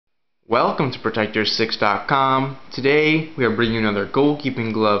Welcome to ProtectYour6.com. Today we are bringing you another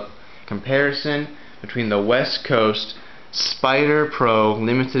goalkeeping glove comparison between the West Coast Spyder Pro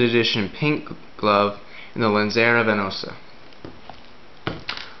limited edition pink glove and the Lanzera Venosa.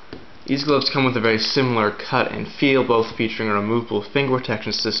 These gloves come with a very similar cut and feel, both featuring a removable finger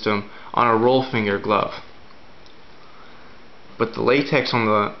protection system on a roll finger glove. But the latex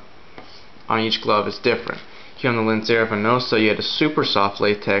on each glove is different. Here on the Lanzera Venosa you had a super soft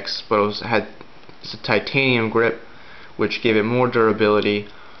latex, but it had a titanium grip which gave it more durability.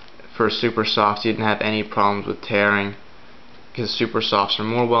 For super soft you didn't have any problems with tearing, because super softs are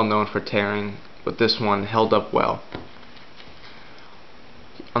more well known for tearing, but this one held up well.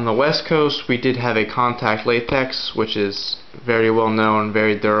 On the West Coast we did have a contact latex, which is very well known,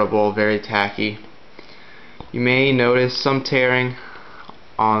 very durable, very tacky. You may notice some tearing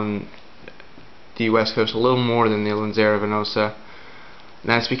on the West Coast, a little more than the Lanzera Venosa, and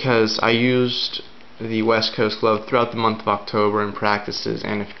that's because I used the West Coast glove throughout the month of October in practices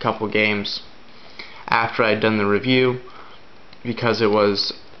and a couple games after I'd done the review, because it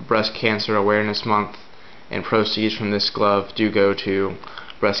was Breast Cancer Awareness Month and proceeds from this glove do go to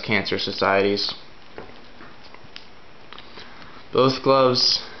breast cancer societies. Both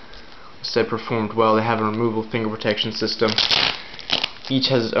gloves, like I said, performed well. They have a removable finger protection system. Each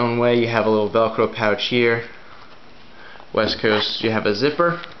has its own way. You have a little Velcro pouch here. West Coast, you have a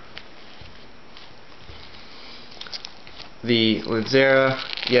zipper. The Lanzera,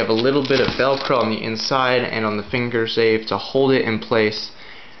 you have a little bit of Velcro on the inside and on the finger save to hold it in place,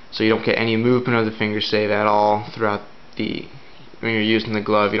 so you don't get any movement of the finger save at all throughout when you're using the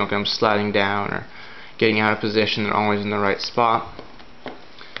glove. You don't get them sliding down or getting out of position. They're always in the right spot.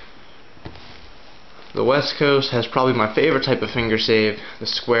 The West Coast has probably my favorite type of finger save, the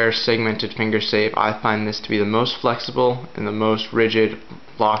square segmented finger save. I find this to be the most flexible and the most rigid,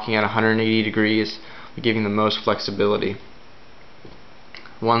 locking at 180 degrees, giving the most flexibility.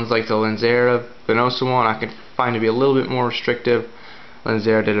 Ones like the Lanzera Venosa one I can find to be a little bit more restrictive.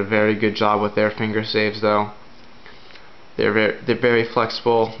 Lanzera did a very good job with their finger saves though. They're very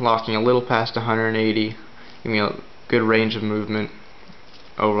flexible, locking a little past 180, giving a good range of movement.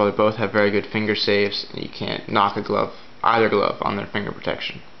 Overall, they both have very good finger saves, and you can't knock either glove on their finger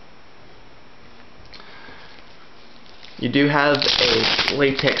protection. You do have a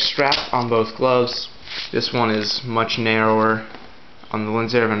latex strap on both gloves. This one is much narrower. On the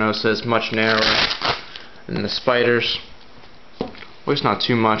Lanzera Venosa is much narrower than the Spyders. Well, it's not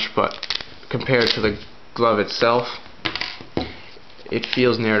too much, but compared to the glove itself, it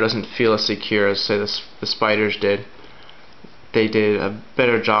feels narrow. It doesn't feel as secure as, say, the Spyders did. They did a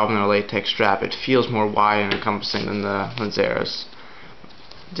better job on their latex strap. It feels more wide and encompassing than the Lanzeras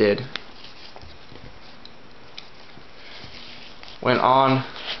did. When on,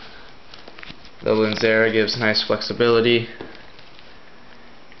 the Lanzera gives nice flexibility,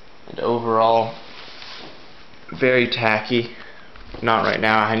 and overall very tacky. Not right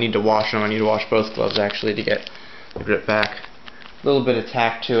now. I need to wash them. I need to wash both gloves actually to get the grip back. A little bit of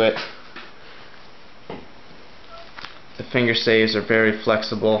tack to it. The finger saves are very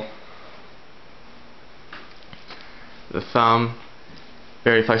flexible. The thumb,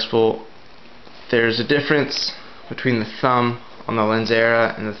 very flexible. There's a difference between the thumb on the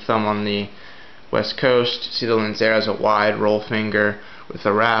Lanzera and the thumb on the West Coast. You see, the Lanzera has a wide roll finger with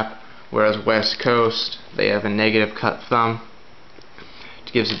a wrap, whereas West Coast, they have a negative cut thumb.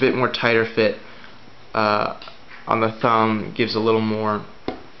 It gives a bit more tighter fit on the thumb. It gives a little more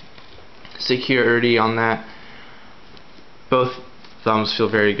security on that. Both thumbs feel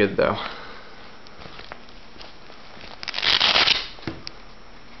very good though.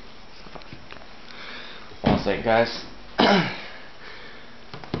 One second, guys.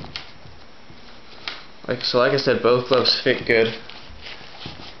 Like I said, both gloves fit good.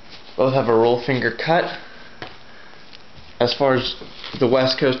 Both have a roll finger cut. As far as the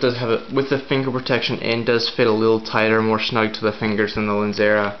West Coast does have it with the finger protection in, does fit a little tighter, more snug to the fingers than the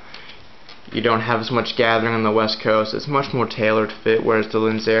Lanzera. You don't have as much gathering on the West Coast. It's much more tailored fit, whereas the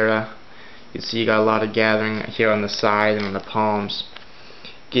Lanzera, you see, you got a lot of gathering here on the side and on the palms.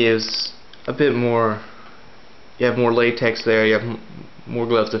 Gives a bit more. You have more latex there. You have more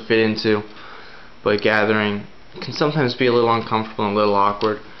gloves to fit into, but gathering can sometimes be a little uncomfortable and a little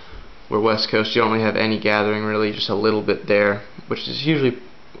awkward. Where West Coast, you don't really have any gathering, really, just a little bit there, which is usually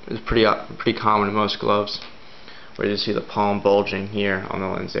pretty common in most gloves. Where you see the palm bulging here on the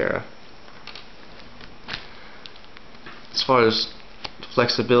Lanzera. As far as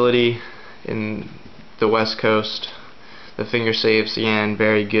flexibility in the West Coast, the finger saves, again,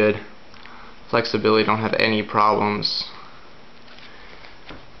 very good. Flexibility, don't have any problems.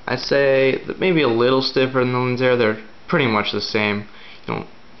 I'd say that maybe a little stiffer than the Lanzera. They're pretty much the same. You don't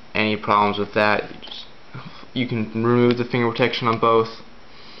any problems with that. You can remove the finger protection on both.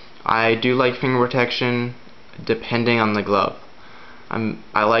 I do like finger protection depending on the glove.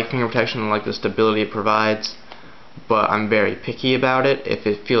 I like finger protection and like the stability it provides, but I'm very picky about it. If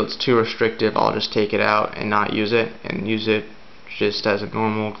it feels too restrictive, I'll just take it out and not use it, and use it just as a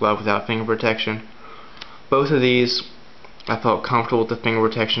normal glove without finger protection. Both of these I felt comfortable with the finger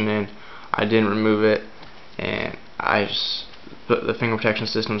protection in. I didn't remove it, and the finger protection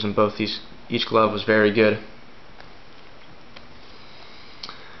systems in each glove was very good.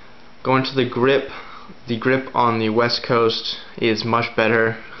 Going to the grip on the West Coast is much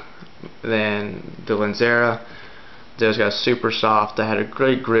better than the Lanzera. Those got super soft. I had a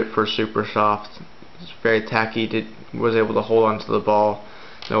great grip for super soft. It's very tacky. Was able to hold onto the ball,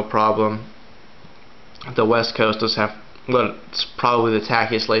 no problem. The West Coast does have it's probably the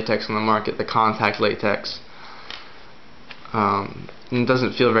tackiest latex on the market, the contact latex. It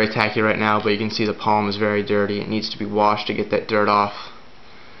doesn't feel very tacky right now, but you can see the palm is very dirty. It needs to be washed to get that dirt off.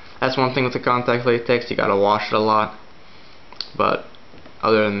 That's one thing with the contact latex, you gotta wash it a lot. But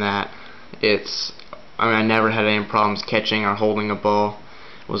other than that, I never had any problems catching or holding a ball.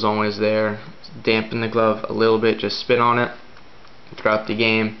 It was always there. Dampen the glove a little bit, just spit on it. Throughout the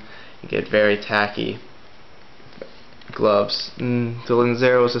game, you get very tacky gloves. The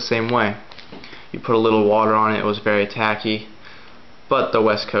Lanzera was the same way. You put a little water on it, it was very tacky. But the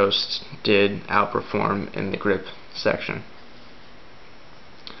West Coast did outperform in the grip section.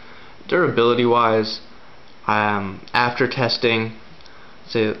 Durability wise, after testing,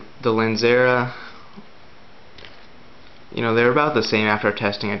 say the Lanzera, they're about the same after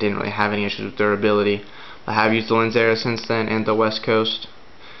testing. I didn't really have any issues with durability. I have used the Lanzera since then and the West Coast.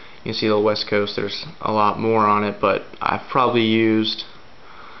 You can see the West Coast, there's a lot more on it, but I've probably used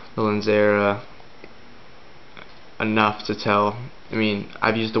the Lanzera enough to tell.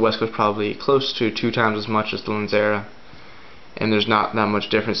 I've used the West Coast probably close to 2 times as much as the Lanzera, and there's not that much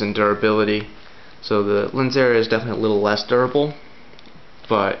difference in durability. So the Lanzera is definitely a little less durable,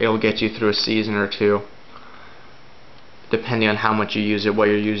 but it'll get you through a season or two, depending on how much you use it, what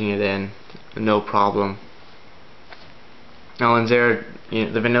you're using it in, no problem. Now Lanzera,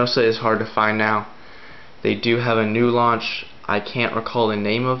 the Venosa is hard to find now. They do have a new launch. I can't recall the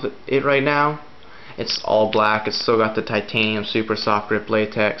name of it right now. It's all black. It's still got the titanium super soft grip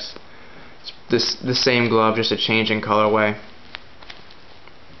latex. It's the same glove, just a change in colorway.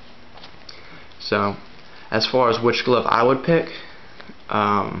 So, as far as which glove I would pick,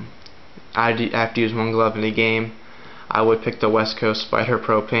 I have to use one glove in the game. I would pick the West Coast Spyder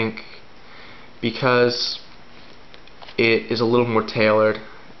Pro Pink because it is a little more tailored,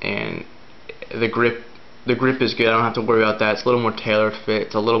 and the grip is good. I don't have to worry about that. It's a little more tailored fit.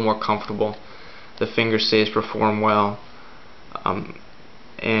 It's a little more comfortable. The finger stays perform well,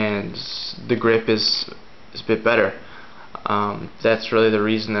 and the grip is a bit better. That's really the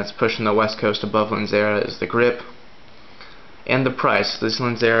reason that's pushing the West Coast above Lanzera, is the grip and the price. These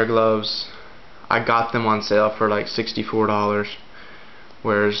Lanzera gloves, I got them on sale for like $64,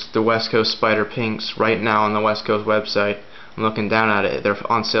 whereas the West Coast Spyder Pinks right now on the West Coast website, I'm looking down at it,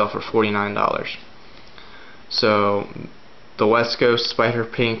 they're on sale for $49. So the West Coast Spyder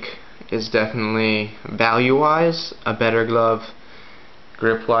Pink is definitely value-wise a better glove,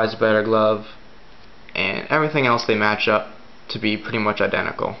 grip-wise a better glove, and everything else they match up to be pretty much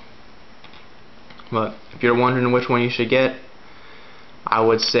identical. But if you're wondering which one you should get, I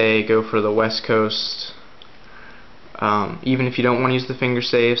would say go for the West Coast. Even if you don't want to use the finger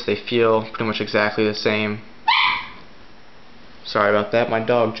saves, they feel pretty much exactly the same. Sorry about that, my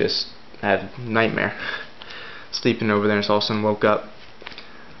dog just had a nightmare. Sleeping over there and all of a sudden woke up.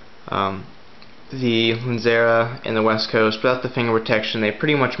 The Lanzera and the West Coast, without the finger protection, they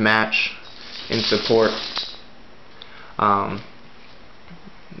pretty much match in support.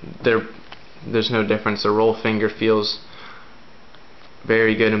 There's no difference. The roll finger feels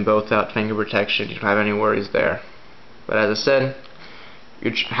very good in both without finger protection. You don't have any worries there. But as I said,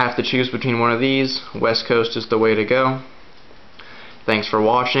 you have to choose between one of these. West Coast is the way to go. Thanks for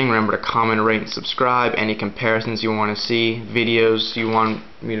watching. Remember to comment, rate, and subscribe. Any comparisons you want to see, videos you want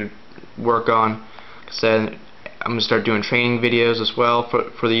me to work on. Like I said, I'm going to start doing training videos as well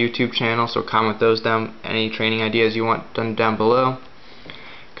for the YouTube channel, so comment those down. Any training ideas you want done down below.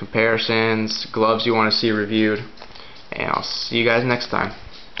 Comparisons, gloves you want to see reviewed. And I'll see you guys next time.